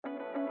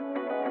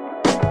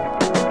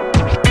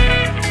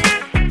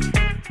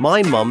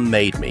My Mum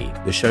Made Me,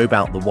 the show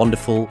about the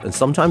wonderful and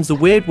sometimes the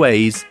weird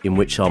ways in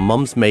which our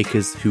mums make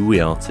us who we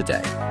are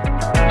today.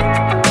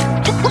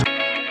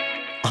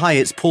 Hi,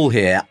 it's Paul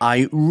here.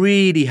 I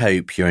really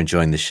hope you're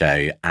enjoying the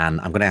show,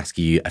 and I'm going to ask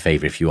you a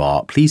favour if you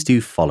are. Please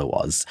do follow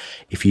us.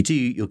 If you do,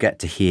 you'll get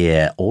to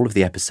hear all of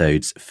the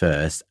episodes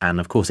first, and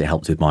of course it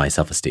helps with my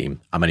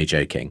self-esteem. I'm only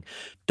joking.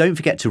 Don't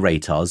forget to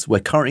rate us. We're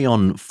currently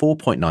on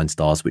 4.9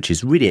 stars, which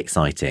is really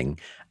exciting,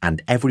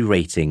 and every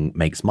rating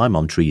makes my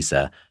mum,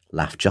 Teresa,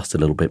 laugh just a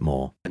little bit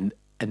more. And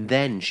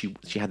then she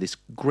had this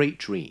great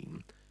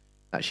dream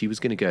that she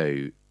was going to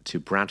go to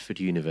Bradford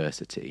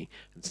University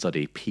and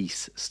study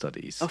peace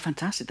studies. Oh,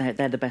 fantastic.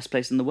 They're the best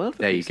place in the world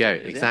for there peace you go,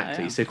 studies.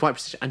 exactly. Yeah. So quite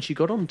prestigious. And she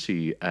got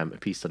onto a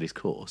peace studies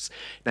course.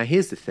 Now,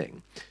 here's the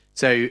thing.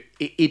 So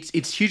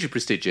it's hugely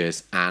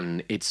prestigious,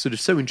 and it's sort of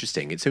so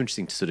interesting. It's so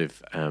interesting to sort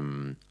of,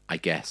 I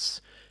guess,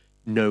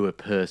 know a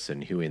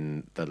person who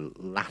in the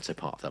latter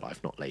part of their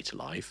life, not later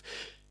life,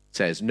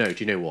 says, no,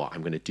 do you know what?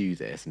 I'm going to do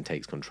this, and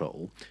takes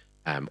control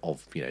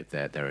of,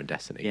 their own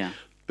destiny. Yeah.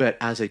 But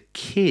as a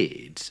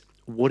kid,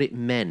 what it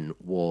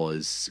meant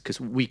was,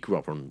 because we grew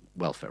up on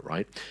welfare,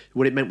 right?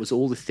 What it meant was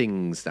all the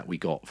things that we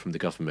got from the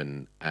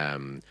government,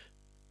 my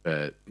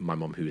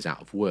mum who was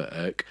out of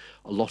work,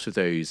 a lot of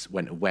those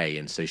went away,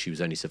 and so she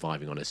was only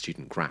surviving on a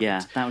student grant.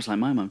 Yeah, that was like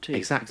my mum too.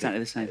 Exactly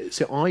the same.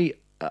 So I,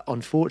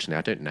 unfortunately,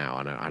 I don't now,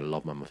 and I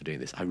love my mum for doing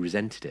this, I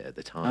resented it at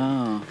the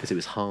time because it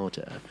was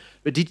harder.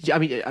 But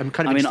I'm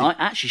kind of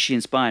actually, she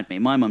inspired me.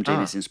 My mum doing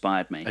this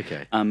inspired me.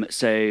 Okay.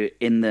 So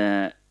in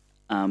the...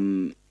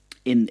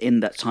 In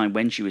that time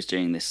when she was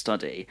doing this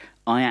study,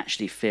 I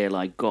actually feel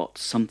I got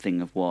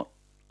something of what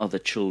other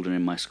children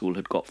in my school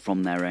had got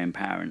from their own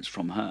parents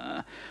from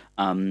her,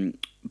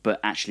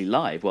 but actually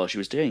live while she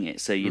was doing it.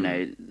 So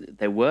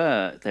there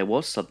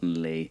was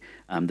suddenly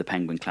the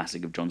Penguin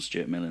Classic of John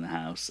Stuart Mill in the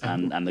house,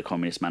 and the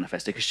Communist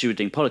Manifesto, because she was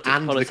doing politics.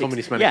 And the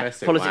Communist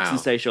Manifesto, politics wow. and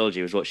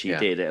sociology was what she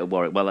did at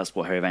Warwick. Well, that's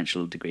what her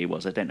eventual degree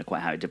was. I don't know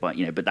quite how it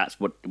divided, but that's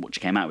what she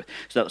came out with.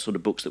 So that was sort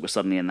of books that were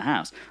suddenly in the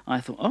house.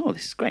 I thought, oh,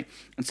 this is great.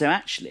 And so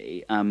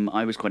actually,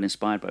 I was quite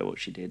inspired by what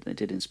she did. It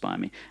did inspire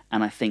me,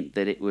 and I think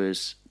that it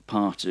was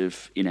part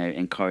of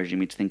encouraging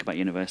me to think about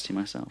university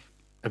myself.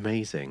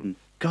 Amazing.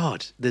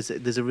 God, there's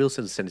a real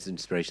sense of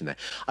inspiration there.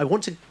 I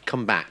want to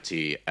come back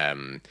to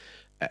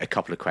a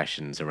couple of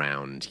questions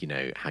around,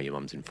 how your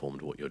mum's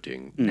informed what you're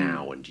doing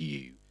now and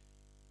you.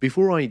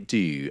 Before I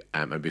do,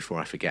 and before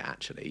I forget,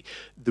 actually,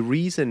 the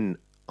reason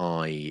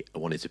I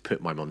wanted to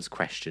put my mum's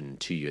question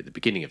to you at the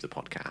beginning of the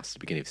podcast, the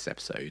beginning of this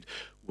episode,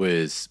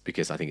 was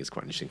because I think it's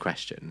quite an interesting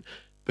question.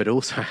 But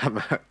also I have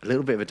a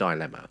little bit of a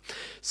dilemma.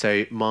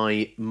 So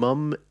my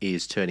mum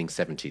is turning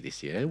 70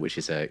 this year, which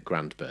is a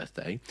grand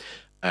birthday.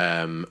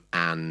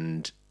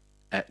 And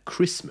at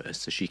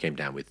Christmas, so she came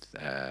down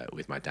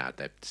with my dad.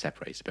 They're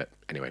separated, but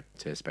anyway,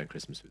 to spend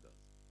Christmas with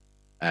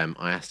us.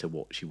 I asked her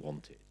what she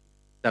wanted to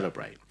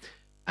celebrate.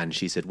 And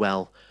she said,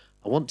 well,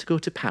 I want to go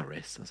to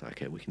Paris. I was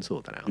like, okay, we can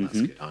sort that out.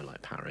 That's good. I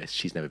like Paris.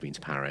 She's never been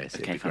to Paris.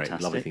 Okay, it'd be great.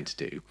 fantastic. Lovely thing to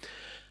do.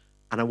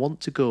 And I want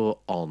to go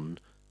on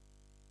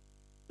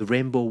the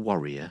Rainbow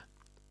Warrior,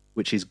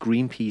 which is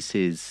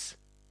Greenpeace's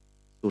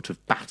sort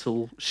of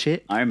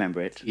battleship. I remember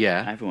it.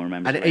 Yeah, everyone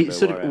remembers. And the Rainbow it's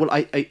sort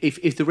Warrior. of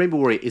if the Rainbow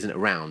Warrior isn't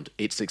around,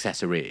 its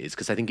successor is,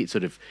 because I think it's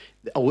sort of.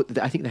 Oh,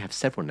 I think they have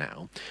several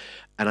now.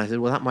 And I said,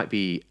 well, that might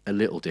be a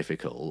little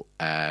difficult.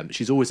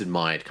 She's always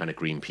admired kind of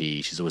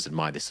Greenpeace. She's always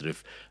admired this sort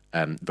of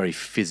very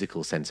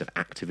physical sense of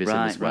activism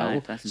as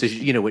well. Right,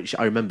 so which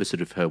I remember sort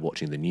of her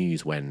watching the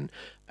news when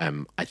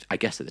I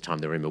guess at the time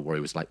the Rainbow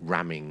Warrior was like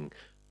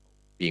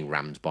being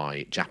rammed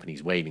by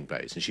Japanese whaling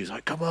boats, and she was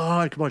like, come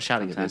on,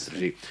 shouting at this.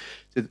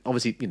 So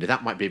obviously,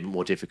 that might be a bit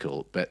more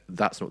difficult, but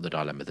that's not the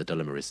dilemma. The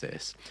dilemma is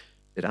this.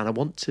 And I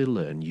want to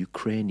learn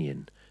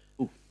Ukrainian.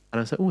 Ooh. And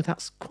I was like, oh,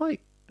 that's quite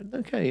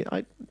okay.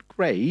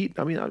 Great.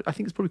 I mean, I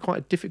think it's probably quite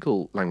a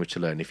difficult language to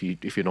learn if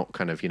you're not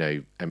kind of,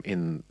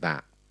 in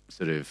that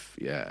sort of,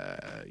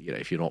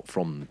 if you're not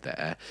from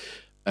there.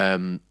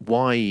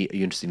 Why are you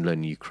interested in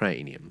learning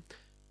Ukrainian?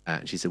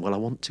 And she said, well, I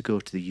want to go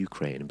to the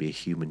Ukraine and be a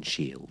human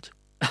shield.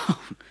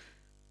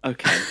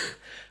 Okay.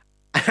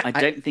 I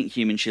don't think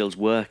human shields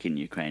work in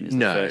Ukraine is the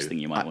first thing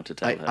you might want to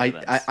tell her.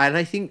 And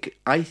I think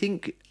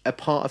a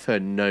part of her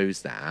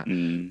knows that.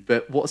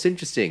 But what's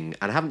interesting,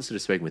 and I haven't sort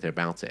of spoken with her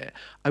about it,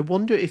 I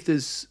wonder if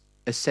there's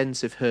a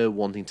sense of her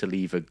wanting to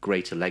leave a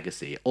greater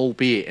legacy,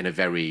 albeit in a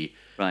very,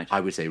 I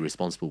would say,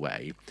 responsible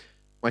way.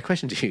 My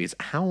question to you is,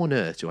 how on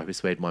earth do I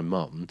persuade my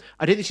mum?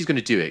 I don't think she's going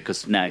to do it,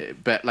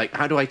 but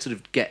how do I sort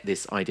of get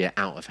this idea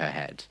out of her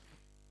head?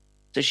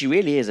 So she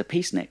really is a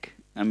peacenik.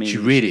 I mean, she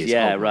really is.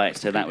 Yeah, right.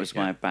 So that was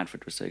why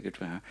Bradford was so good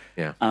for her.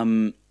 Yeah.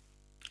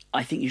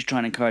 I think you should try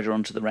and encourage her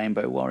onto the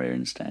Rainbow Warrior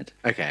instead.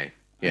 Okay.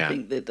 Yeah. I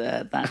think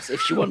that that's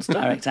if she wants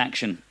direct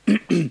action.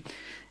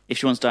 If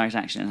she wants direct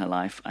action in her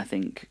life, I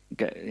think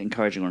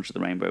encouraging her onto the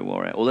Rainbow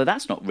Warrior. Although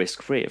that's not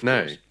risk free, of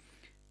course.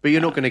 But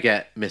you're not going to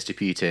get Mr.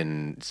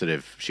 Putin sort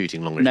of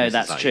shooting long-range No,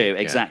 missiles that's at true. you.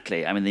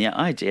 Exactly. I mean, the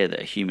idea that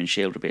a human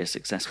shield would be as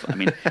successful. I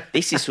mean,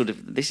 this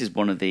is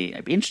one of the.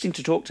 It'd be interesting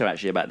to talk to her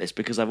actually about this,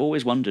 because I've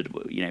always wondered,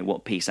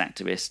 what peace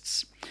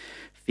activists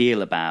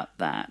feel about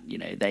that.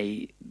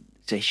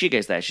 So she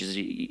goes there. She's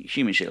a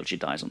human shield. She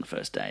dies on the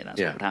first day.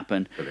 That's what would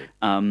happen.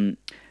 Really.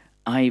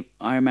 I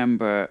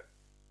remember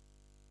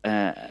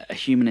a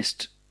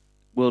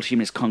World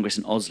Humanist Congress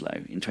in Oslo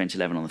in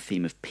 2011 on the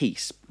theme of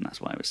peace, and that's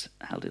why it was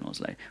held in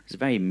Oslo. It was a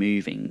very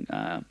moving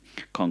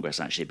congress,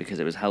 actually, because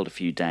it was held a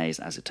few days,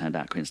 as it turned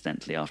out,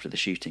 coincidentally, after the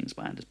shootings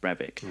by Anders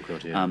Breivik. Oh,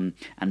 God, yeah.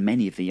 And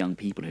many of the young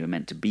people who were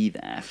meant to be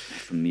there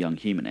from the Young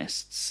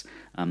Humanists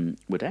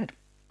were dead.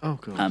 Oh,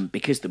 God.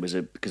 Because there's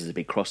a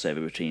big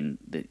crossover between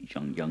the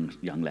young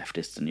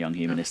leftists and young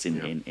humanists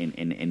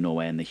in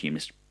Norway, and the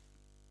Humanists,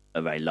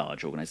 a very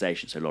large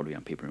organisation, so a lot of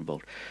young people are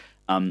involved.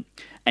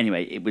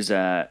 Anyway, it was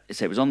on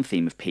the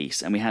theme of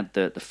peace, and we had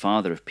the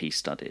father of peace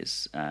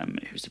studies,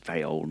 who's a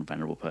very old and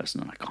venerable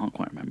person, and I can't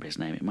quite remember his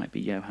name. It might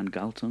be Johan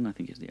Galtung. I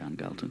think it's Johan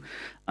Galtung.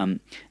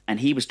 And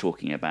he was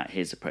talking about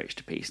his approach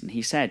to peace, and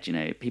he said,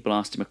 people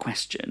asked him a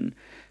question,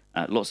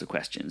 lots of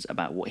questions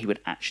about what he would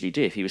actually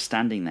do if he was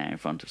standing there in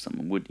front of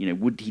someone.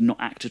 Would he not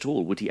act at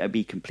all? Would he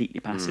be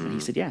completely passive? And he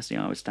said, yes,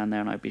 I would stand there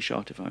and I'd be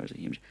shot if I was a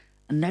human.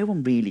 And no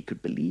one really could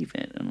believe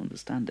it and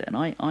understand it. And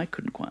I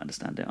couldn't quite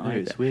understand it either.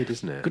 It's weird,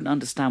 isn't it? Couldn't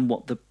understand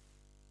what the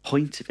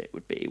point of it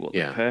would be, what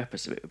the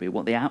purpose of it would be,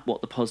 what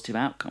the positive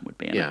outcome would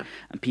be. And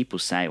people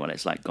say, well,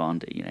 it's like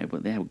Gandhi,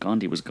 but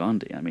Gandhi was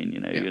Gandhi. I mean,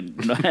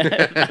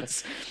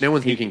 no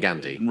one's thinking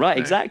Gandhi. Right,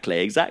 no.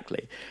 Exactly.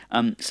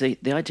 So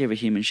the idea of a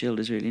human shield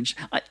is really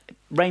interesting.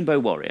 Rainbow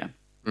Warrior.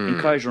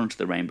 Encourage her onto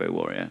the Rainbow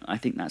Warrior. I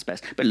think that's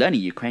best. But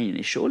learning Ukrainian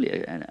is surely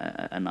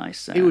a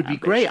nice it would be ambition.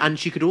 great. And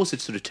she could also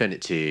sort of turn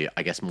it to,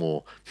 I guess,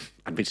 more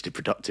ambitiously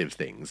productive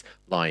things,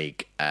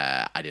 like,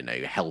 I don't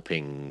know,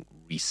 helping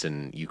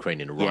recent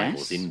Ukrainian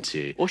arrivals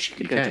into Or she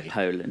could UK. go to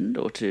Poland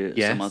or to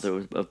some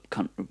other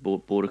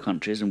border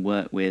countries and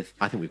work with...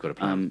 I think we've got a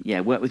plan.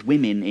 Work with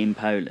women in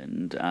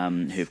Poland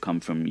who've come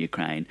from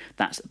Ukraine.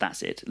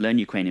 That's it. Learn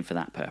Ukrainian for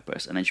that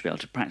purpose. And then she'll be able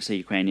to practice her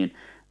Ukrainian...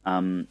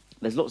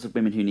 there's lots of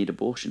women who need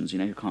abortions,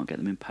 who can't get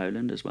them in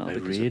Poland as well. Oh,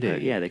 really?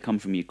 They come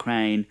from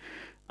Ukraine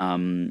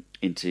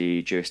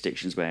into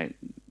jurisdictions where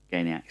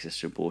gaining access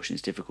to abortion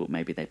is difficult.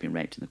 Maybe they've been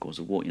raped in the course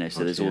of war,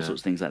 so there's all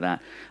sorts of things like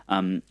that.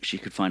 She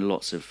could find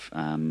lots of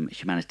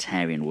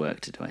humanitarian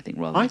work to do, I think,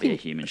 rather than be a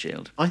human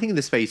shield. I think in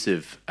the space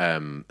of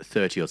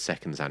 30-odd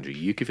seconds, Andrew,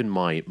 you've given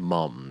my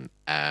mum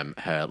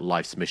her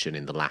life's mission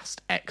in the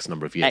last X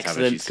number of years,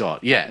 however she's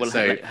got. Yeah, well,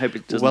 so hope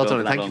it doesn't well go done,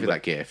 on and thank long, you for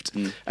that gift.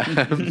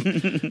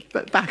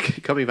 But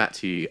coming back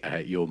to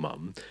your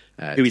mum.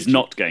 Who is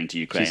not going to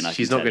Ukraine,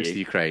 she's not going to the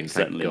Ukraine,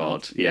 thank Certainly God.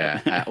 Not.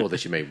 Yeah. Although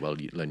she may well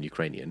learn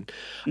Ukrainian.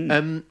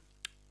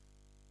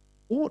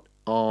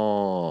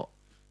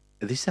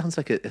 This sounds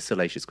like a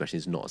salacious question.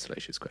 It's not a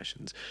salacious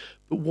question.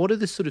 But what are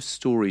the sort of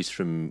stories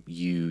from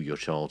your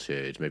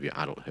childhood, maybe your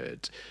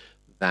adulthood,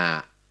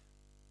 that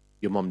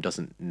your mum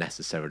doesn't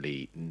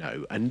necessarily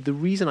know? And the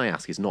reason I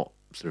ask is not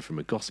sort of from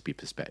a gossipy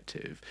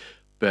perspective,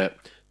 but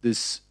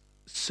there's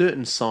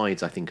certain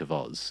sides, I think, of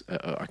us,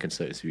 I can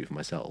certainly speak for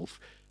myself,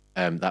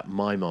 that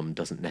my mum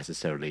doesn't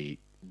necessarily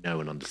know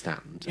and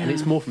understand, and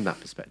it's more from that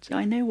perspective.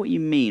 I know what you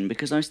mean,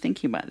 because I was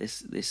thinking about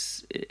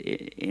this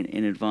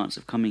in advance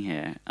of coming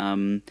here,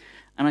 and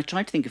I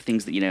tried to think of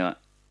things that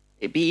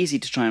it'd be easy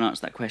to try and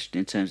answer that question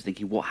in terms of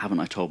thinking, what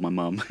haven't I told my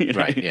mum?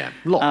 Right? Yeah,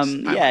 lots.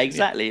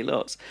 Exactly,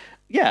 lots.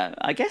 Yeah,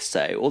 I guess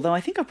so. Although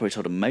I think I've probably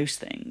told her most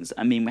things.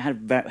 I mean, we have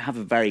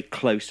a very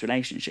close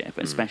relationship,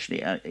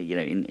 especially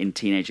in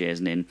teenage years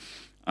and in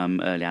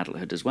early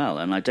adulthood as well.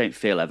 And I don't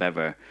feel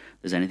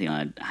there's anything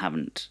I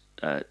haven't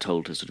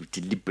told her sort of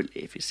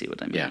deliberately, if you see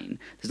what I mean. Yeah.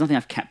 There's nothing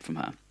I've kept from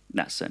her.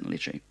 That's certainly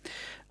true.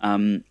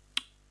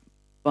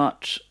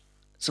 But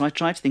so I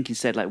tried to think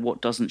instead, like,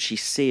 what doesn't she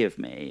see of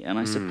me? And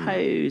I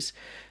suppose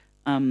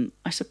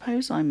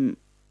I'm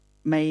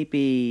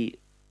maybe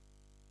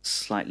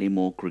slightly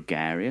more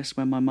gregarious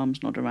when my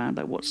mum's not around.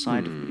 Like, what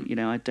side of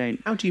I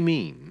don't. How do you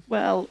mean?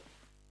 Well,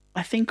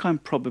 I think I'm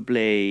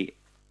probably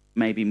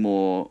maybe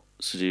more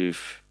sort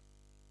of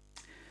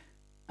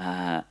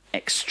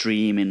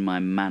extreme in my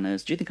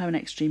manners. Do you think I'm an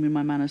extreme in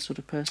my manners sort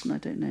of person? I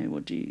don't know.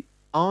 What do you...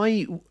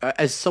 I,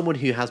 as someone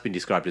who has been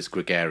described as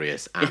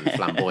gregarious and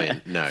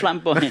flamboyant, no.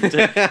 Flamboyant.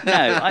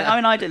 No,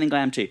 I don't think I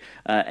am too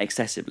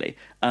excessively.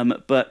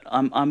 But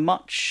I'm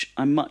much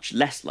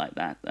less like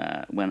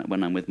that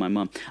when I'm with my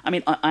mum. I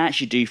mean, I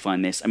actually do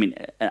find this. I mean,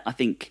 I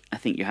think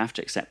you have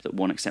to accept that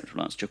one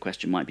acceptable answer to your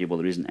question might be, well,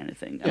 there isn't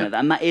anything,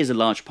 and that is a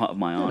large part of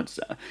my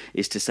answer.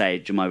 Is to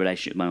say, my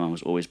relationship with my mum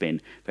has always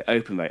been very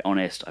open, very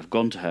honest. I've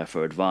gone to her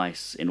for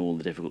advice in all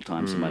the difficult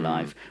times of my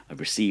life. I've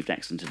received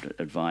excellent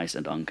advice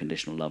and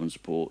unconditional love and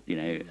support.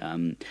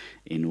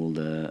 In all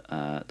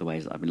the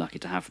ways that I've been lucky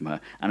to have from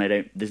her,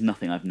 and there's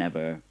nothing I've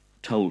never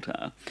told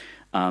her.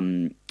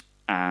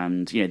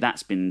 And, you know,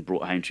 that's been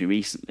brought home to me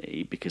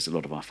recently because a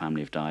lot of our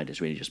family have died.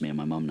 It's really just me and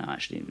my mum now,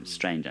 actually. It was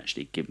strange,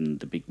 actually,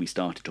 given we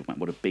started talking about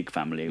what a big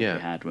family we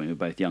had when we were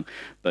both young.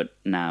 But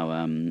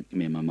now, me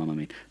and my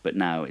mum, but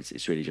now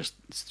it's really just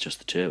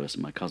the two of us,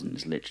 and my cousin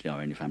is literally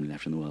our only family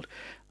left in the world.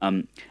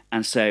 And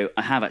so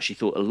I have actually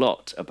thought a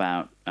lot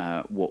about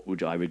what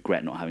would I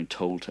regret not having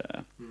told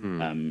her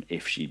when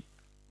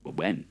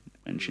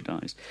she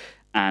dies.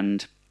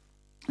 And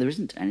there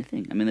isn't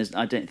anything. I mean,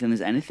 I don't think there's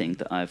anything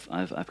that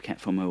I've kept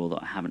from her or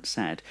that I haven't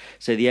said.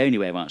 So the only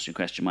way of answering the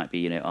question might be,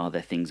 you know, are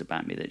there things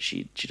about me that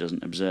she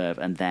doesn't observe?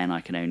 And then I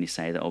can only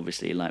say that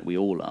obviously, like we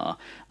all are,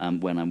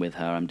 when I'm with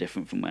her, I'm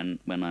different from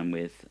when I'm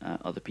with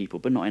other people,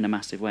 but not in a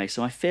massive way.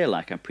 So I feel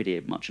like I'm pretty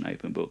much an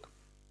open book.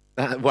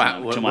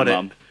 Wow, to my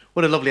mum.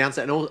 What a lovely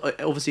answer. And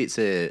obviously it's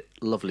a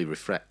lovely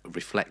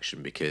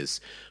reflection, because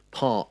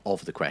part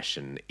of the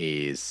question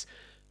is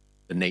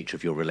the nature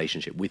of your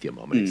relationship with your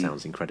mum, and it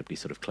sounds incredibly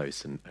sort of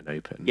close and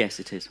open. Yes,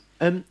 it is.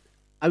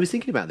 I was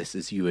thinking about this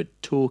as you were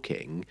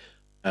talking.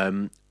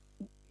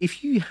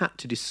 If you had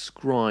to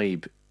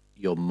describe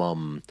your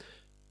mum,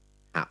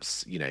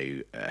 perhaps, you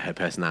know, her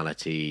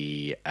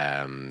personality,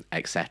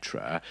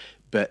 etc.,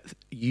 but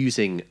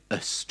using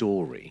a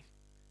story,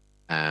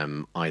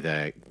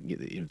 either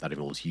that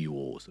involves you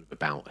or sort of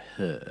about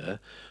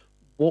her,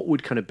 what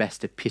would kind of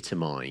best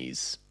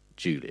epitomise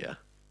Julia?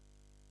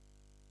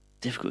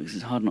 Difficult because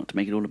it's hard not to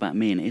make it all about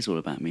me, and it is all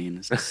about me. And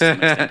it's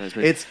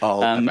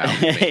all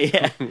about me.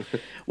 Yeah.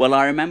 Well,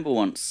 I remember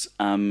once,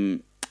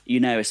 you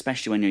know,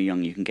 especially when you're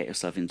young, you can get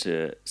yourself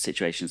into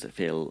situations that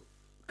feel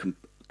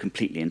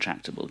completely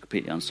intractable,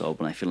 completely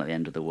unsolvable, and I feel like the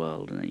end of the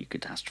world, and you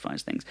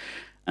catastrophize things.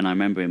 And I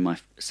remember in my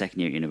second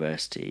year at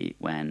university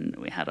when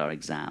we had our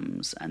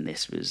exams, and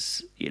this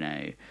was, you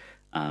know,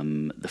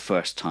 the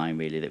first time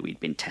really that we'd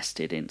been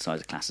tested inside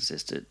as a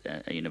classicist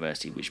at a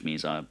university, which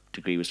means our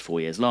degree was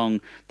 4 years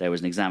long. There was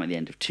an exam at the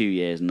end of 2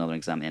 years, another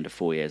exam at the end of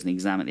 4 years. And the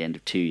exam at the end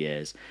of 2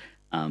 years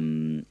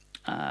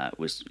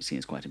was seen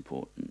as quite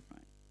important.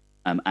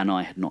 Right? And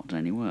I had not done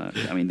any work.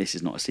 I mean, this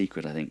is not a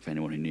secret, I think, for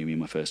anyone who knew me in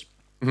my first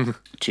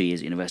 2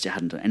 years at university. I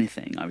hadn't done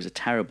anything. I was a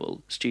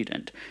terrible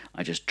student.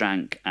 I just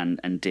drank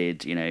and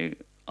did, you know,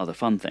 other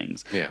fun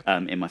things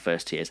in my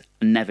first 2 years.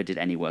 I never did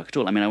any work at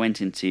all. I mean, I went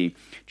into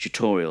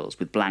tutorials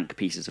with blank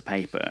pieces of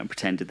paper and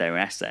pretended they were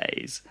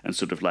essays and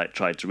sort of like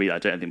tried to read. I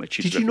don't think my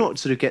tutors... Did you not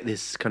sort of get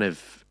this kind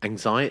of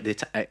anxiety,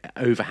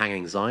 overhang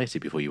anxiety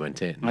before you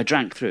went in? I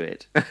drank through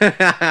it.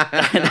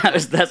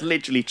 That's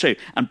literally true.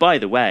 And by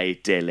the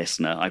way, dear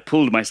listener, I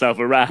pulled myself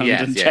around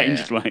and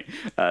changed my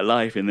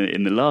life in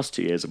the last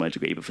 2 years of my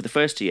degree. But for the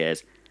first 2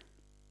 years,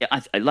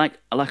 I like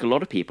a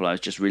lot of people, I was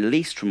just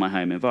released from my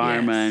home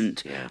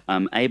environment,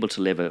 able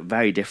to live a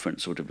very different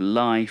sort of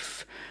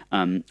life,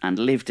 and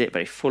lived it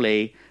very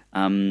fully,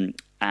 and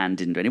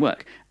didn't do any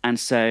work. And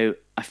so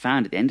I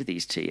found at the end of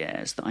these 2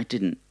 years that I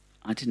didn't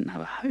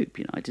have a hope.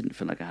 You know, I didn't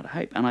feel like I had a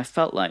hope, and I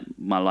felt like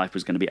my life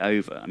was going to be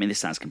over. I mean, this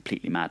sounds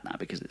completely mad now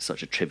because it's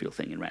such a trivial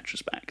thing in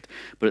retrospect,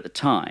 but at the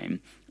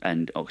time,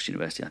 and Oxford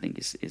University, I think,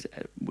 is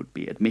would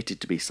be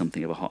admitted to be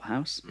something of a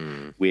hothouse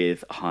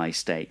with high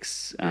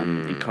stakes,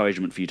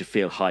 encouragement for you to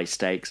feel high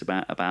stakes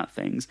about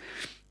things.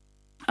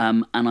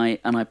 And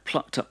I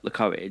plucked up the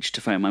courage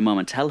to phone my mum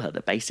and tell her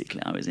that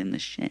basically I was in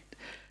this shit.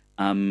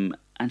 And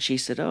she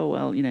said, "Oh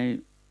well, you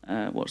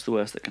know, what's the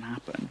worst that can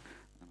happen?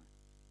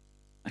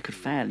 I could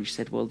fail." And she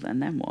said, "Well,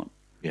 and then what?"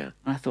 Yeah.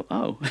 And I thought,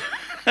 oh.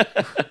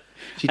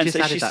 She just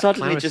added that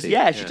suddenly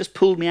clarity. She just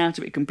pulled me out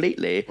of it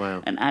completely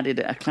and added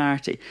a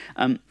clarity.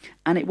 And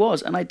it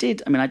was, and I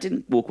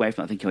didn't walk away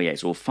from that thinking, oh yeah,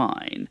 it's all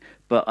fine.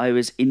 But I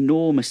was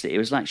it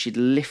was like she'd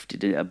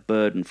lifted a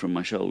burden from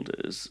my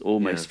shoulders,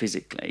 almost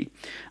physically.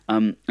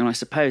 And I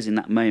suppose in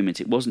that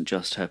moment, it wasn't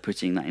just her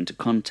putting that into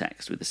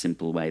context with the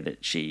simple way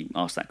that she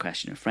asked that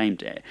question and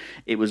framed it.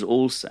 It was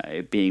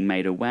also being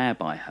made aware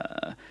by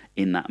her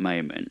in that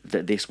moment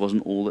that this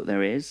wasn't all that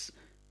there is,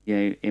 you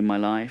know, in my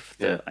life,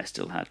 that I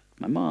still had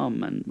my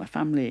mum and my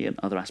family and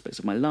other aspects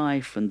of my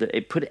life, and that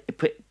it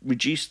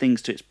reduced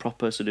things to its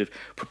proper sort of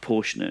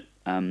proportionate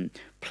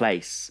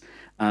place.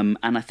 And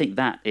I think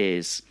that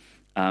is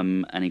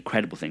an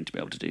incredible thing to be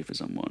able to do for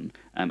someone.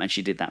 And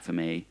she did that for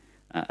me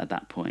at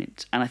that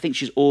point. And I think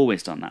she's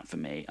always done that for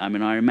me. I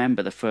mean, I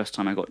remember the first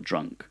time I got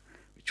drunk,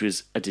 which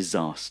was a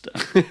disaster.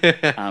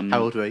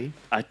 How old were you?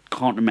 I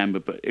can't remember,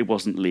 but it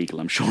wasn't legal,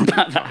 I'm sure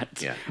about that.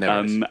 Yeah, no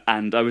worries.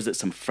 And I was at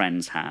some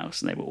friend's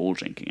house, and they were all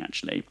drinking,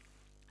 actually.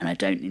 And I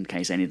don't, in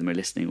case any of them are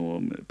listening,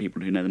 or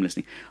people who know them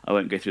listening, I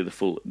won't go through the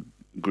full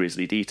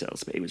grisly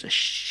details, but it was a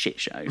shit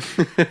show.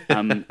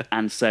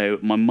 And so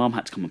my mum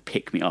had to come and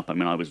pick me up. I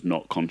mean, I was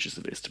not conscious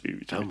of this, to be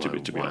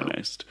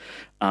honest.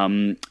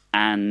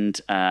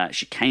 And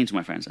she came to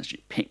my friend's house, she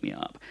picked me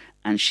up,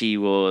 and she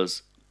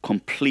was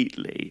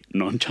completely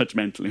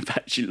non-judgmental. In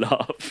fact, she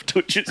laughed,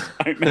 which is,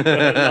 I remember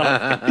her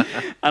laughing.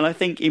 And I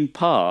think in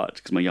part,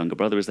 because my younger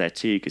brother was there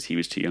too, because he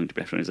was too young to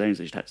be left on his own,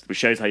 so which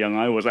shows how young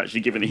I was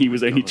actually, given that he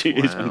was only 2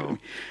 years younger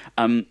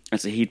than me.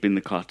 And so he'd been in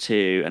the car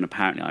too, and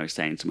apparently I was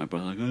saying to my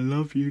brother, like, I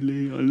love you,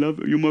 Lee, I love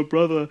you, you're my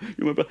brother.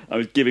 I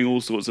was giving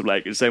all sorts of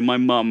and so my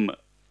mum,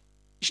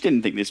 she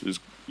didn't think this was,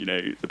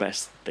 the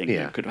best thing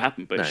that could have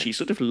happened, but she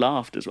sort of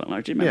laughed as well. And I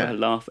do remember her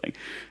laughing.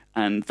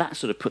 And that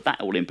sort of put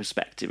that all in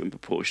perspective and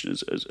proportion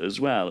as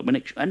well.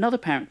 When another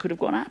parent could have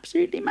gone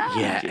absolutely mad.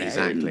 Yeah,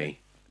 exactly.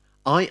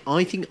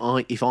 I think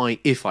if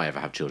I ever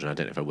have children, I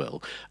don't know if I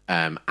will,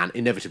 and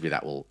inevitably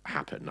that will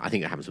happen. I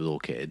think it happens with all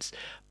kids.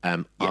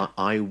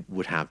 I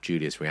would have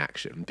Julia's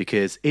reaction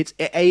because it's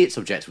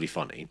objectively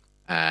funny.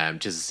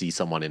 Just to see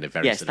someone in a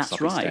very sort of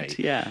sloppy state.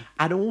 Yeah.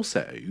 And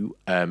also,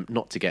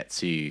 not to get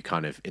too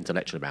kind of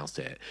intellectual about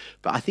it,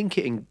 but I think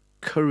it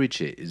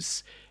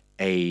encourages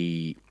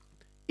if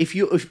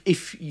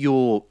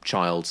your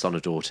child, son or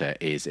daughter,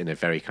 is in a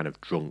very kind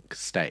of drunk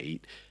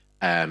state,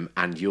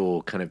 and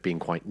you're kind of being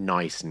quite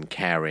nice and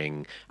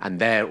caring, and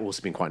they're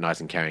also being quite nice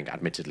and caring,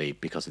 admittedly,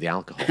 because of the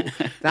alcohol,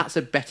 that's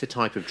a better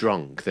type of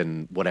drunk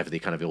than whatever the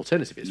kind of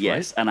alternative is,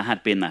 yes, right? And I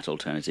had been that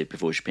alternative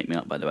before she picked me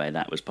up, by the way.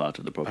 That was part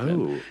of the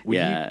problem. Oh, were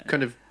you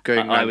kind of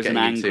going around I was an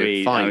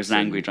angry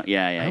drunk.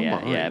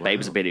 Yeah. Babe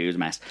was a bit, it was a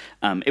mess.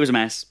 It was a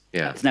mess.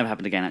 Yeah. It's never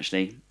happened again,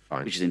 actually,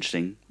 Fine. Which is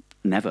interesting.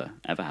 Never,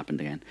 ever happened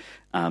again.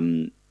 I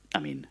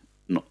mean,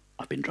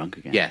 I've been drunk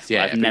again. Yes,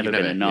 yeah. I've never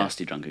been a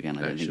nasty drunk again.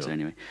 I don't think so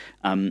anyway.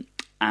 And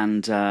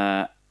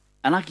I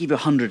give you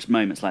 100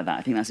 moments like that.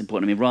 I think that's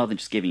important. I mean, rather than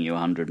just giving you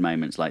 100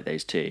 moments like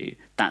those two,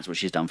 that's what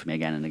she's done for me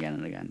again and again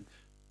and again.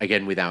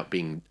 Again, without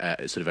being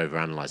sort of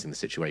overanalyzing the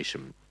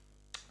situation,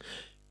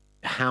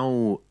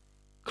 how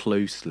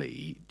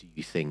closely do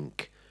you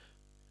think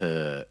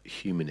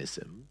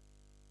humanism,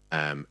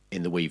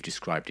 in the way you've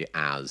described it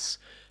as,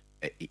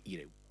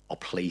 our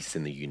place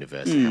in the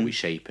universe and how we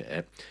shape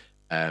it,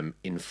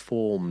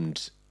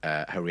 informed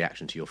her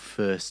reaction to your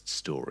first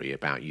story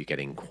about you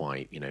getting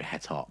quite,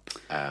 het up,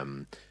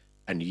 and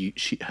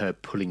her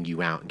pulling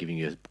you out and giving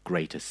you a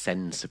greater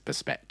sense of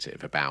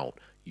perspective about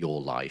your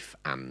life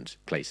and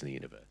place in the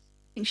universe?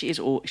 I think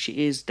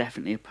she is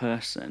definitely a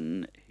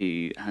person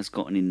who has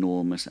got an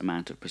enormous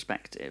amount of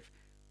perspective.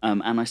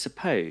 And I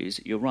suppose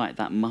you're right,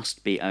 that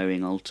must be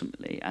owing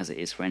ultimately, as it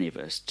is for any of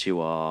us,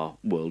 to our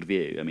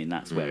worldview. I mean,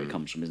 that's where it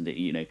comes from, isn't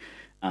it?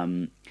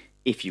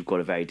 If you've got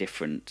a very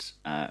different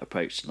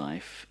approach to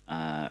life,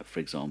 for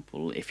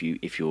example, if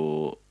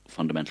your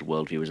fundamental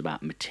worldview is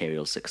about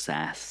material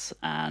success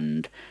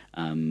and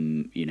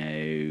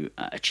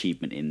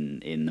achievement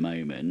in the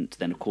moment,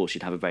 then of course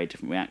you'd have a very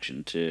different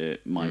reaction to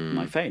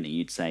my phoning.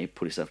 You'd say,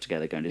 pull yourself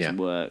together, go and do some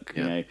work.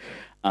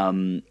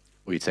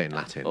 Or you'd say it in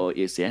Latin. Or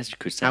yes, you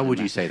could say. How would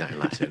you say that in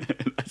Latin?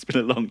 That's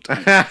been a long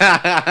time.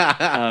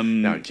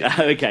 No,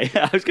 okay,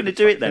 I was going to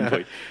do it then for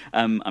you.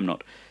 I'm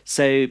not.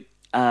 So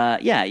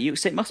you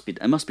say it must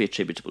be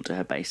attributable to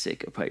her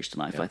basic approach to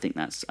life. I think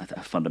that's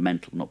a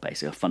fundamental, not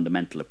basic, a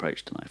fundamental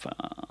approach to life.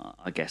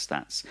 I guess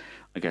that's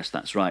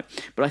right.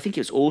 But I think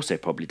it's also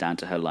probably down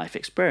to her life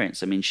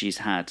experience. I mean,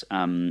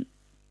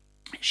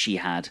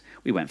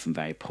 we went from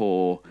very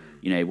poor.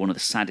 One of the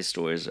saddest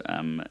stories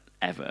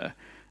ever.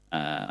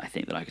 I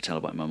think that I could tell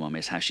about my mum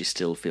is how she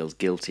still feels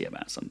guilty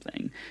about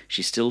something.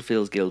 She still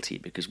feels guilty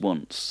because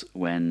once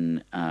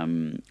when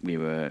we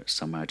were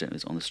somewhere, I don't know, it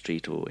was on the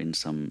street or in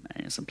some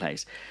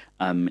place,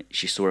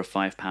 she saw a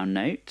 £5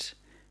 note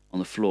on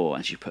the floor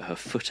and she put her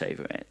foot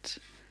over it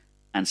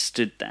and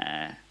stood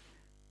there,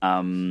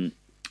 and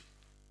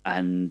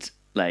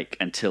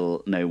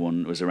until no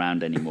one was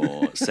around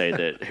anymore, so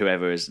that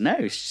whoever is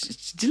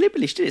she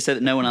deliberately did it so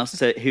that no one else,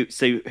 so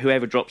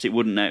whoever dropped it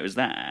wouldn't know it was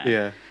there.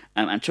 Yeah.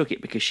 And took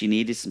it because she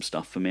needed some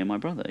stuff for me and my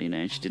brother,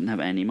 and she didn't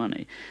have any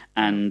money.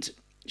 And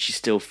she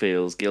still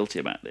feels guilty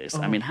about this.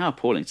 I mean, how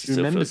appalling to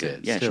still feel guilty.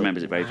 Yeah, she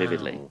remembers it very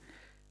vividly.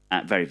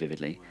 Very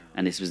vividly. Wow.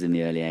 And this was in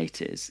the early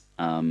 80s.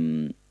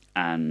 And,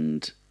 I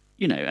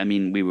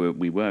mean,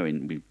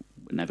 we've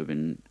never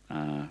been,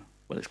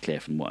 it's clear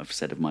from what I've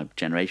said of my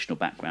generational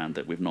background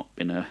that we've not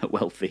been a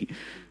wealthy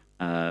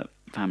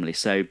family.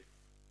 So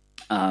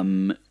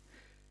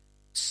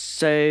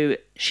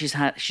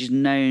she's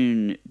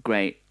known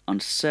great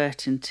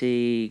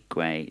uncertainty,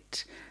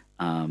 great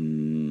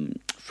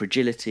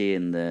fragility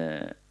in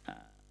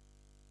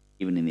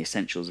even in the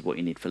essentials of what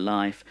you need for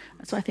life,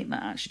 and so I think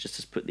that actually just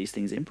has put these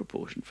things in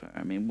proportion for her.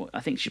 I mean, I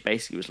think she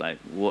basically was like,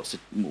 why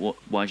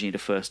do you need a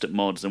first at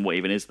mods, and what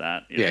even is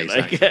that?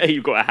 Exactly.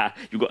 You've got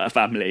a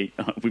family,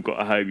 we've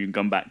got a home you can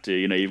come back to.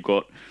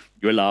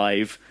 You're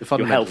alive,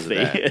 you're healthy.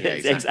 Yeah,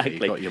 exactly.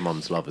 You've got your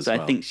mum's love as well.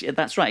 So I think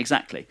that's right,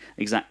 exactly.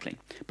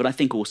 But I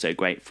think also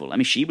grateful. I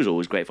mean, she was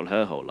always grateful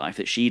her whole life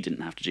that she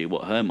didn't have to do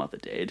what her mother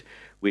did,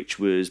 which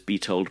was be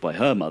told by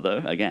her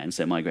mother, again,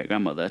 so my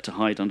great-grandmother, to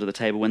hide under the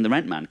table when the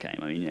rent man came.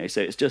 I mean,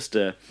 so it's just,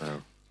 I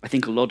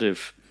think a lot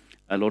of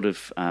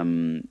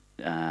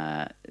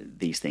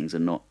these things are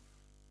not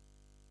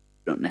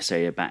not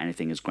necessarily about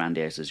anything as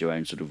grandiose as your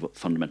own sort of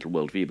fundamental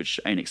worldview, but just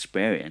own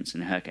experience.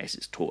 In her case,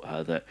 it's taught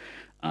her that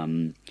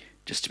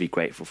just to be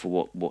grateful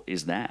for what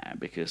is there,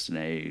 because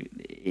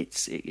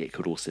it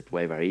could all slip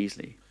away very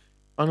easily.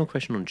 Final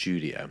question on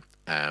Julia.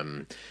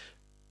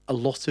 A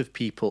lot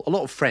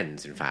of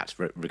friends, in fact,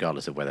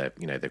 regardless of whether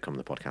they've come on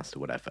the podcast or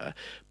whatever,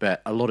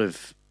 but a lot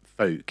of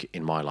folk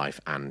in my life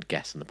and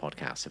guests on the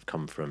podcast have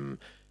come from,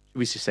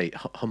 we should say,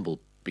 humble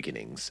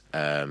beginnings,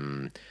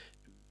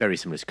 very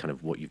similar to kind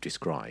of what you've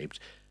described.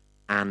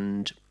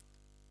 And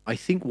I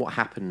think what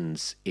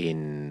happens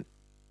in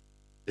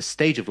the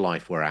stage of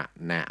life we're at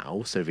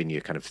now, so in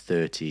your kind of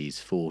 30s,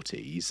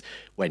 40s,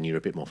 when you're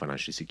a bit more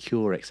financially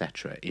secure,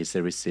 etc., is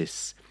there is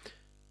this,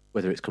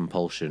 whether it's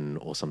compulsion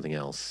or something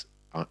else,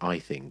 I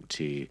think,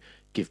 to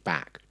give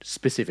back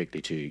specifically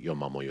to your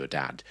mum or your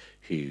dad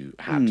who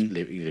had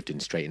lived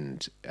in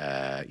straitened,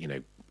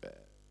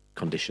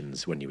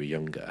 conditions when you were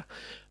younger.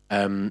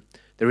 There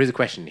is a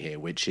question here,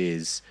 which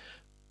is,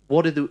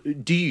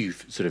 do you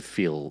sort of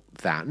feel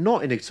that,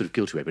 not in a sort of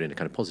guilty way, but in a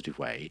kind of positive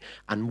way?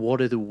 And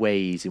what are the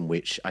ways in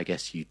which, I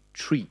guess, you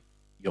treat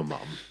your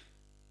mum?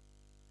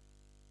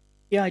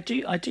 Yeah, I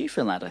do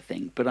feel that, I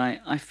think, but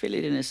I feel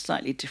it in a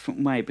slightly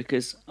different way,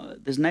 because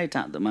there's no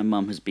doubt that my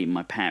mum has been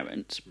my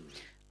parent,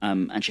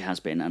 and she has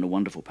been, and a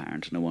wonderful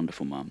parent and a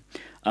wonderful mum.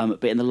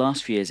 But in the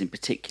last few years in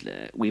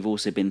particular, we've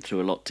also been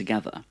through a lot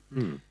together.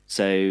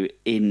 So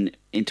in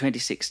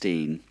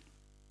 2016,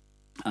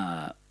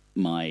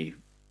 my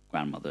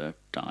grandmother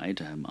died,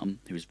 her mum,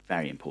 who was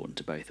very important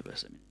to both of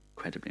us,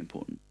 incredibly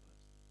important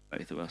to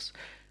both of us.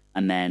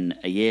 And then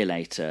a year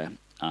later,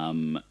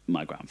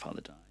 my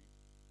grandfather died.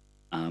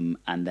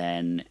 And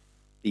then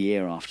the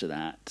year after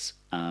that,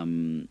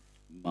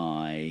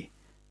 my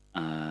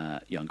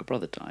younger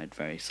brother died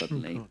very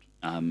suddenly.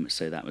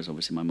 So that was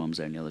obviously my mum's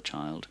only other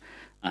child.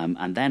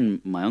 And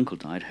then my uncle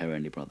died, her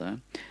only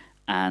brother.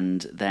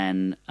 And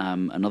then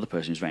another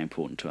person who's very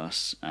important to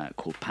us,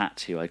 called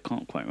Pat, who I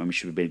can't quite remember.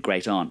 She would be a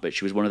great aunt, but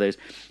she was one of those.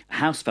 A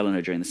house fell on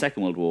her during the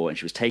Second World War, and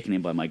she was taken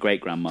in by my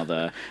great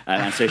grandmother.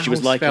 And so she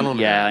was like,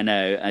 yeah, I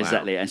know,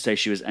 exactly. Wow. And so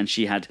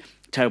she had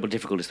terrible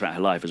difficulties throughout her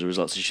life as a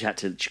result. So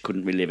she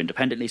couldn't really live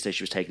independently. So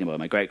she was taken in by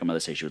my great grandmother.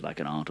 So she was like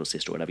an aunt or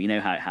sister or whatever. You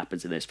know how it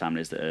happens in those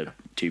families that are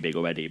too big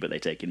already, but they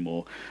take in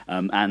more.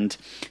 And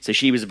so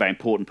she was a very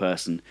important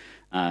person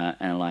in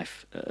her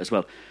life as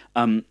well.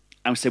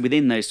 And so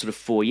within those sort of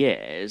 4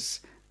 years,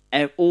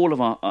 all of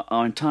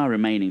our entire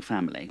remaining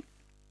family,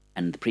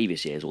 and the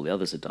previous years, all the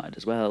others had died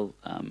as well,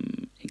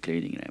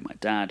 including my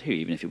dad, who,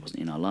 even if he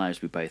wasn't in our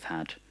lives, we both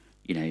had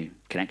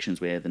connections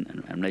with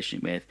and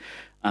relationship with,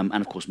 and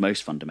of course,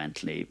 most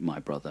fundamentally, my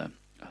brother,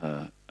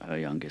 her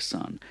youngest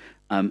son.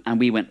 And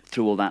we went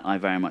through all that, I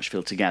very much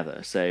feel,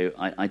 together. So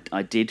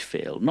I did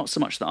feel, not so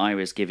much that I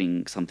was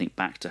giving something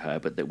back to her,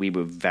 but that we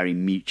were very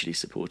mutually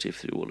supportive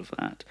through all of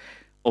that.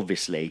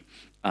 Obviously,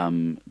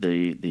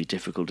 the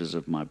difficulties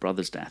of my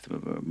brother's death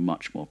were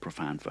much more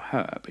profound for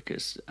her,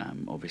 because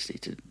obviously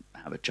to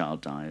have a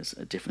child die is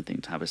a different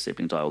thing to have a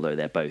sibling die, although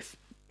they're both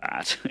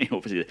bad.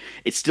 Obviously,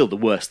 it's still the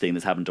worst thing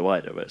that's happened to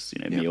either of us,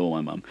 me or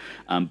my mum.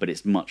 But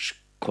it's much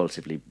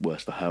qualitatively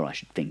worse for her, I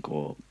should think,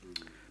 or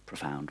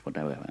profound,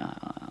 whatever.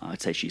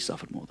 I'd say she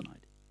suffered more than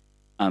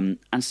I did.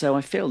 And so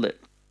I feel that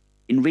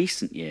in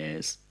recent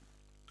years,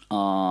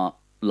 our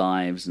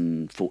lives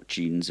and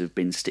fortunes have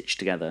been stitched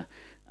together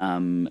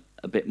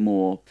a bit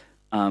more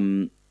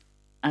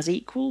as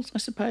equals, I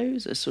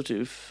suppose, as sort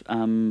of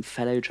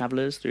fellow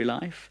travellers through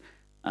life,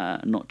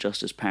 not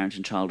just as parent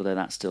and child, although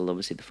that's still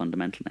obviously the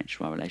fundamental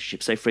nature of our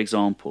relationship. So, for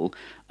example,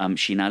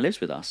 she now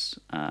lives with us.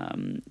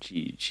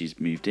 She's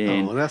moved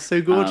in. Oh, that's so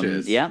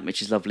gorgeous. Yeah,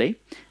 which is lovely.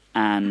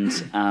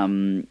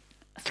 And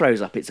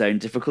throws up its own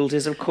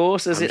difficulties, of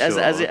course, as it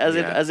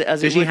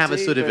Does she have a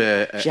sort of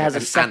a she has a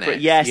separate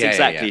annex? Yes, Yeah,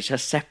 exactly. yeah. She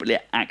has separately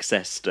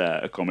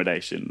accessed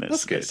accommodation.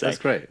 That's good. That's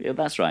great. Yeah,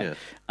 that's right.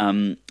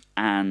 Yeah.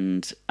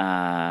 And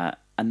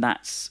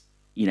that's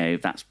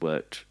that's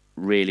worked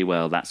really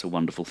well. That's a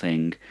wonderful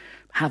thing.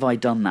 Have I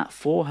done that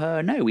for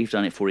her? No, we've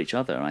done it for each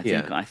other. I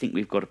think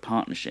we've got a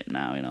partnership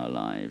now in our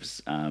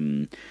lives,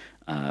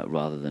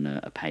 rather than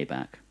a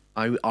payback.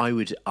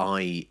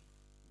 I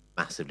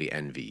massively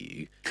envy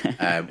you,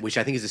 which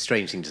I think is a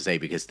strange thing to say,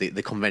 because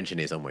the convention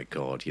is, oh my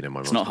God, my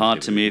mum's... It's not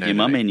hard to move your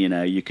mum in,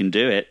 you can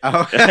do it.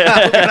 Oh,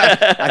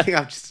 I think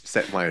I've just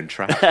set my own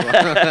trap.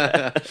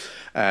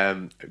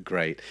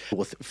 Great.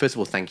 Well, first of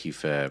all, thank you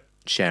for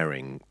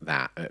sharing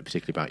that,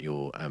 particularly about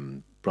your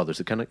brother.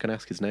 So can I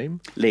ask his name?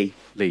 Lee.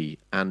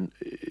 And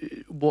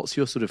what's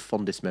your sort of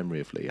fondest memory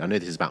of Lee? I know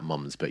this is about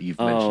mums, but you've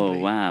mentioned Lee. Oh,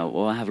 wow.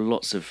 Well, I have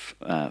lots of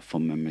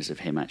fond memories of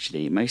him,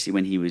 actually. Mostly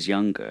when he was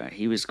younger.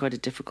 He was quite a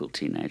difficult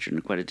teenager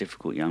and quite a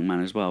difficult young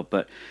man as well.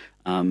 But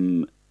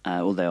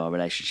although our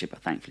relationship,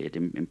 thankfully, had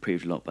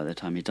improved a lot by the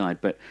time he died.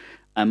 But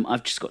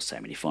I've just got so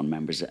many fond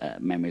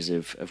memories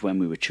of when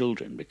we were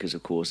children, because,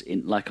 of course,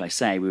 like I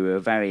say, we were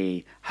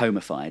very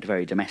homeified,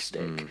 very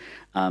domestic.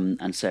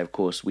 And so, of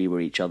course, we were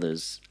each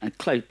other's...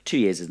 2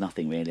 years is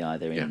nothing really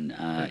either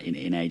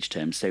in age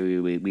terms. So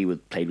we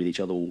played with each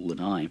other all the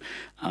time.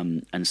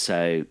 And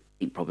so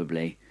think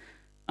probably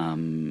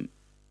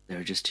there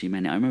are just too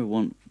many. I remember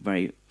one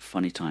very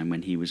funny time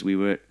when we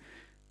were at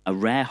a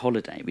rare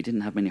holiday. We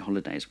didn't have many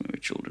holidays when we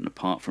were children,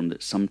 apart from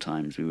that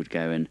sometimes we would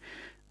go and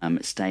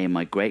stay in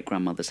my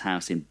great-grandmother's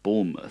house in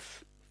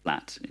Bournemouth,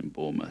 flat in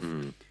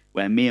Bournemouth,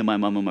 where me and my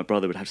mum and my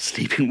brother would have to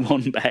sleep in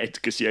one bed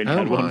because she only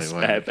had one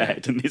spare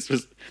bed. And this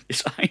was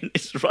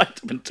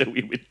right up until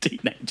we were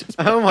teenagers.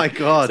 Oh, my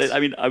God. So, I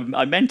mean,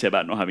 I meant it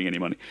about not having any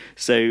money.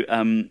 So,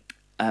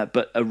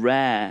 but a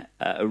rare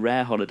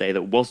holiday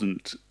that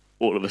wasn't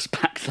all of us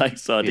packed like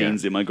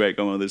sardines in my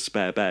great-grandmother's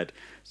spare bed,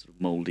 sort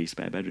of mouldy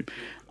spare bedroom.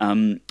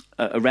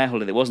 A rare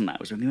holiday that wasn't that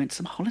was when we went to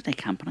some holiday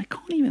camp, and I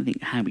can't even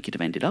think how we could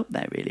have ended up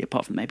there, really,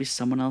 apart from maybe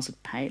someone else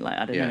had paid, like,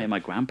 I don't know, maybe my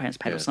grandparents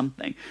paid or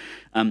something.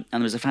 And there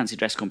was a fancy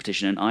dress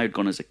competition, and I had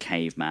gone as a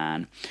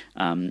caveman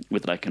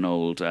with, like, an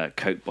old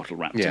Coke bottle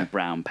wrapped in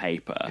brown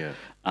paper.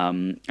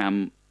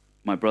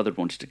 My brother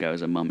wanted to go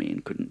as a mummy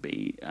and couldn't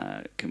be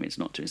convinced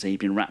not to. So he'd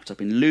been wrapped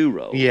up in loo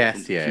rolls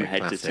from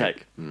head to toe.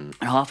 And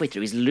halfway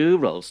through, his loo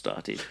roll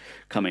started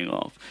coming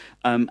off.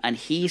 And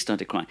he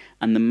started crying.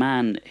 And the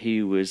man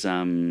who was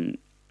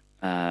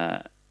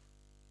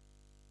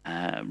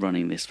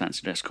running this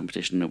fancy dress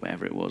competition or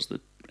whatever it was, the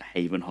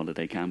Haven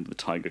Holiday Camp, the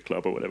Tiger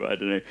Club or whatever, I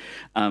don't know.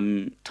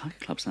 Tiger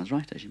Club sounds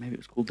right, actually. Maybe it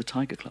was called the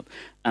Tiger Club.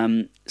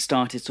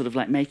 Started sort of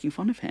like making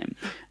fun of him.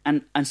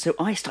 And so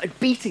I started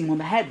beating him on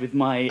the head with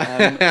my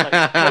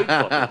Coke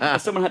bottle.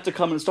 Someone had to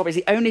come and stop it. It's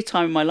the only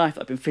time in my life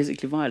I've been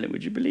physically violent.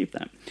 Would you believe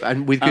that?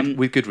 And with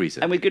good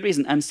reason. And with good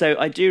reason. And so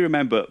I do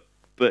remember,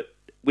 but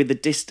with the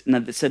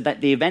so that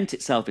the event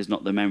itself is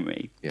not the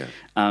memory. Yeah.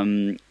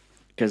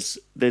 Because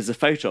there's a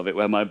photo of it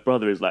where my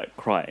brother is like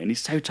crying.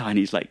 He's so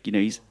tiny. He's like,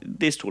 he's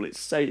this tall.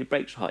 It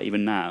breaks your heart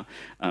even now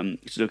to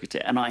look at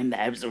it. And I'm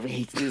there, sort of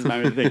eating this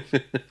memory thing.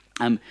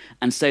 And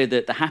so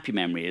the happy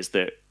memory is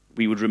that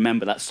we would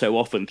remember that so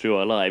often through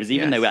our lives,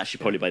 even though we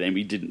actually probably by then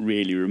we didn't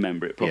really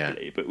remember it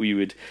properly. But we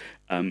would,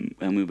 and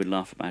we would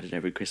laugh about it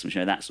every Christmas,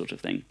 that sort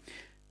of thing.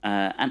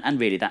 And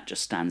really that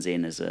just stands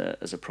in as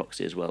a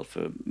proxy as well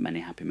for many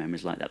happy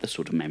memories like that. The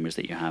sort of memories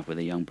that you have with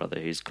a young brother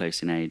who's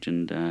close in age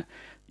and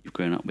you've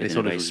grown up with. It's in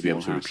a wonderful very to be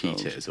able small to repeat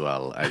household. it as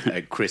well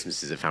at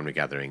Christmases, at family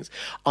gatherings.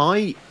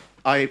 I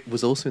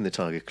was also in the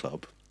Tiger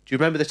Club. Do you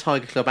remember the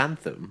Tiger Club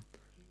anthem?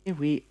 Here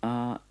we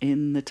are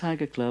in the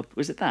Tiger Club.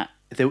 Was it that?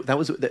 That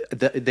was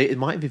it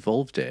might have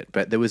evolved it,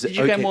 but there was. Did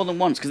you go more than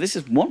once? Because this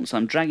is once.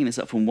 I'm dragging this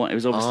up from one. It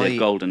was obviously a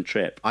golden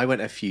trip. I went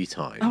a few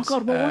times. Oh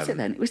God, what was it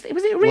then? Was it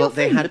a real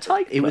thing? The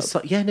Tiger Club? It was.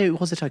 It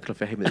was a Tiger Club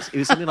for him. It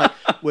was something like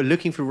we're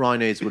looking for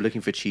rhinos, we're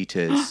looking for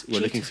cheetahs, we're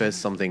looking for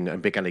something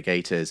and big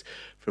alligators.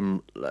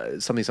 From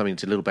something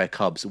to little bear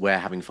cubs. We're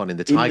having fun in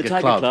the Tiger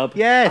Club.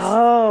 Yes.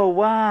 Oh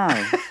wow.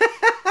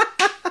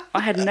 I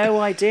had no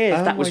idea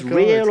if that was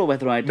real or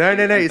whether I'd... No,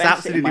 it's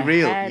absolutely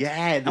real. Head.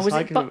 Yeah, and was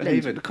it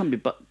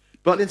Butlins?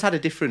 Butlins had a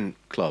different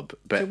club,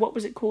 but... So what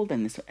was it called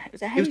then? Was it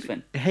Haven?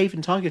 It was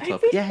Haven Tiger Club.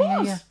 Yeah.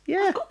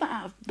 I got that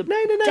out of the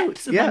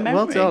depths of my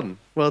memory.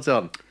 Well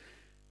done.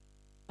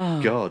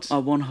 Oh, God.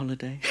 Our one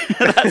holiday.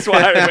 That's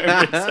why I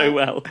remember it so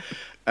well.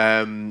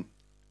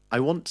 I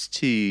want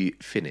to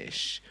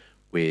finish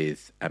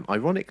with,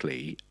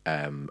 ironically,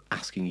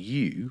 asking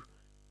you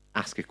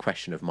ask a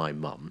question of my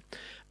mum.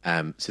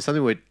 So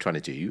something we're trying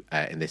to do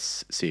in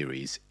this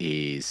series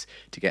is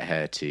to get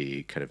her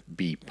to kind of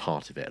be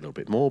part of it a little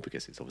bit more,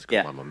 because it's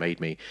obviously my mum made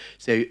me.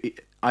 So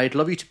I'd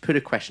love you to put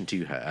a question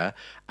to her,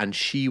 and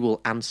she will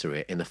answer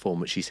it in the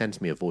form that she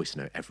sends me a voice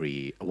note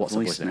every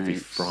voice note every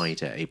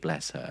Friday.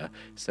 Bless her,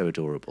 so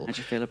adorable. How do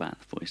you feel about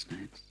the voice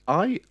notes?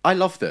 I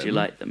love them. Do you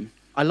like them?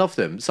 I love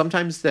them.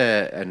 Sometimes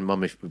my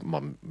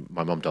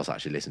mum does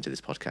actually listen to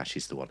this podcast.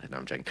 She's the one. No,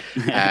 I'm joking.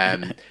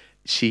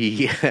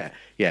 She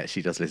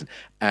does listen.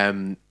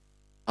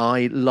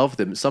 I love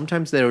them.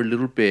 Sometimes they're a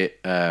little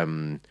bit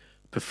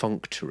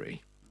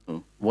perfunctory.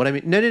 Oh. What I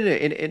mean, no,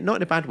 not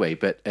in a bad way,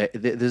 but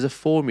there's a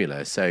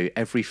formula. So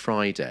every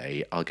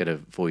Friday I'll get a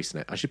voice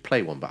note. I should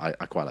play one, but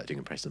I quite like doing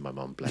impressions of my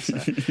mum. Bless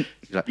her.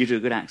 Like, you do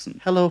a good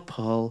accent. Hello,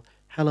 Paul.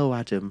 Hello,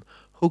 Adam.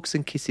 Hugs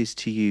and kisses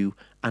to you,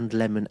 and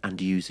Lemon and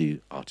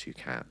Yuzu, our two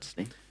cats.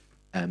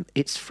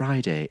 It's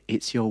Friday.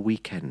 It's your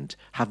weekend.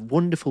 Have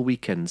wonderful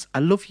weekends. I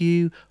love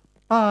you.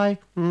 Bye.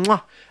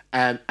 Mwah.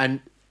 And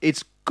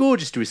it's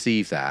gorgeous to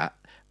receive that.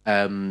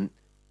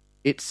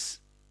 It's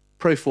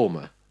pro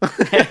forma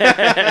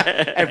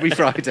every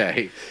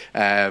Friday.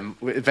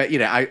 But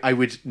I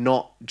would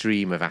not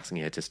dream of asking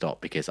her to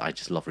stop, because I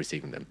just love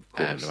receiving them,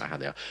 no matter how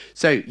they are.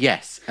 So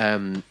yes,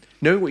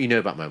 knowing what you know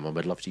about my mum,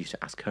 I'd love you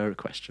to ask her a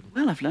question.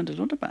 Well, I've learned a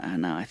lot about her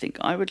now. I think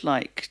I would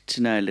like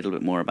to know a little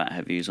bit more about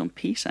her views on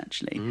peace,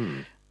 actually.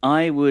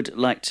 I would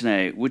like to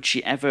know, would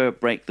she ever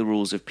break the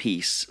rules of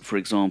peace, for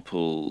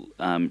example,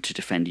 to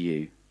defend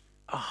you?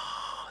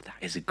 Oh, that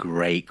is a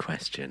great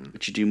question.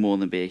 Would she do more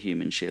than be a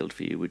human shield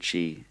for you? Would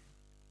she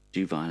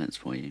do violence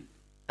for you?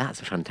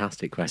 That's a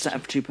fantastic question.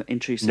 Is that too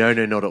intrusive? No,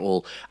 not at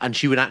all. And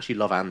she would actually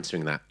love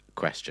answering that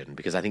question,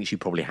 because I think she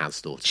probably has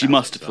thought. She about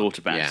must it have as well. thought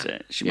about Yeah.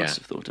 it. She must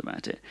have thought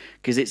about it,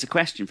 because it's a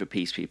question for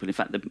peace people. In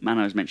fact, the man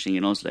I was mentioning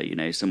in Oslo,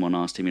 someone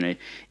asked him,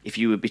 if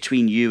you were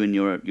between you and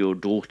your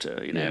daughter,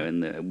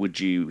 and would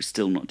you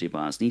still not do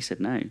violence? And he said,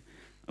 no,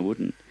 I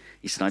wouldn't.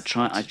 He said, I'd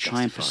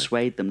try and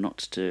persuade them not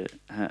to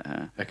hurt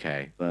her.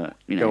 Okay. But,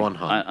 Go on,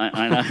 hon.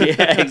 I know.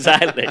 Yeah,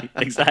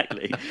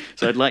 exactly.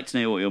 So I'd like to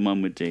know what your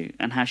mum would do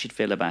and how she'd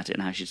feel about it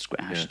and how she'd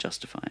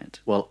justify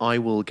it. Well, I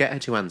will get her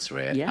to answer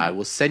it. Yeah. I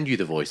will send you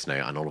the voice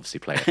note, and I'll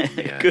obviously play it on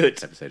the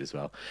Good. episode as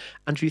well.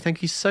 Andrew,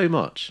 thank you so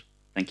much.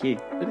 Thank you.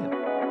 Brilliant.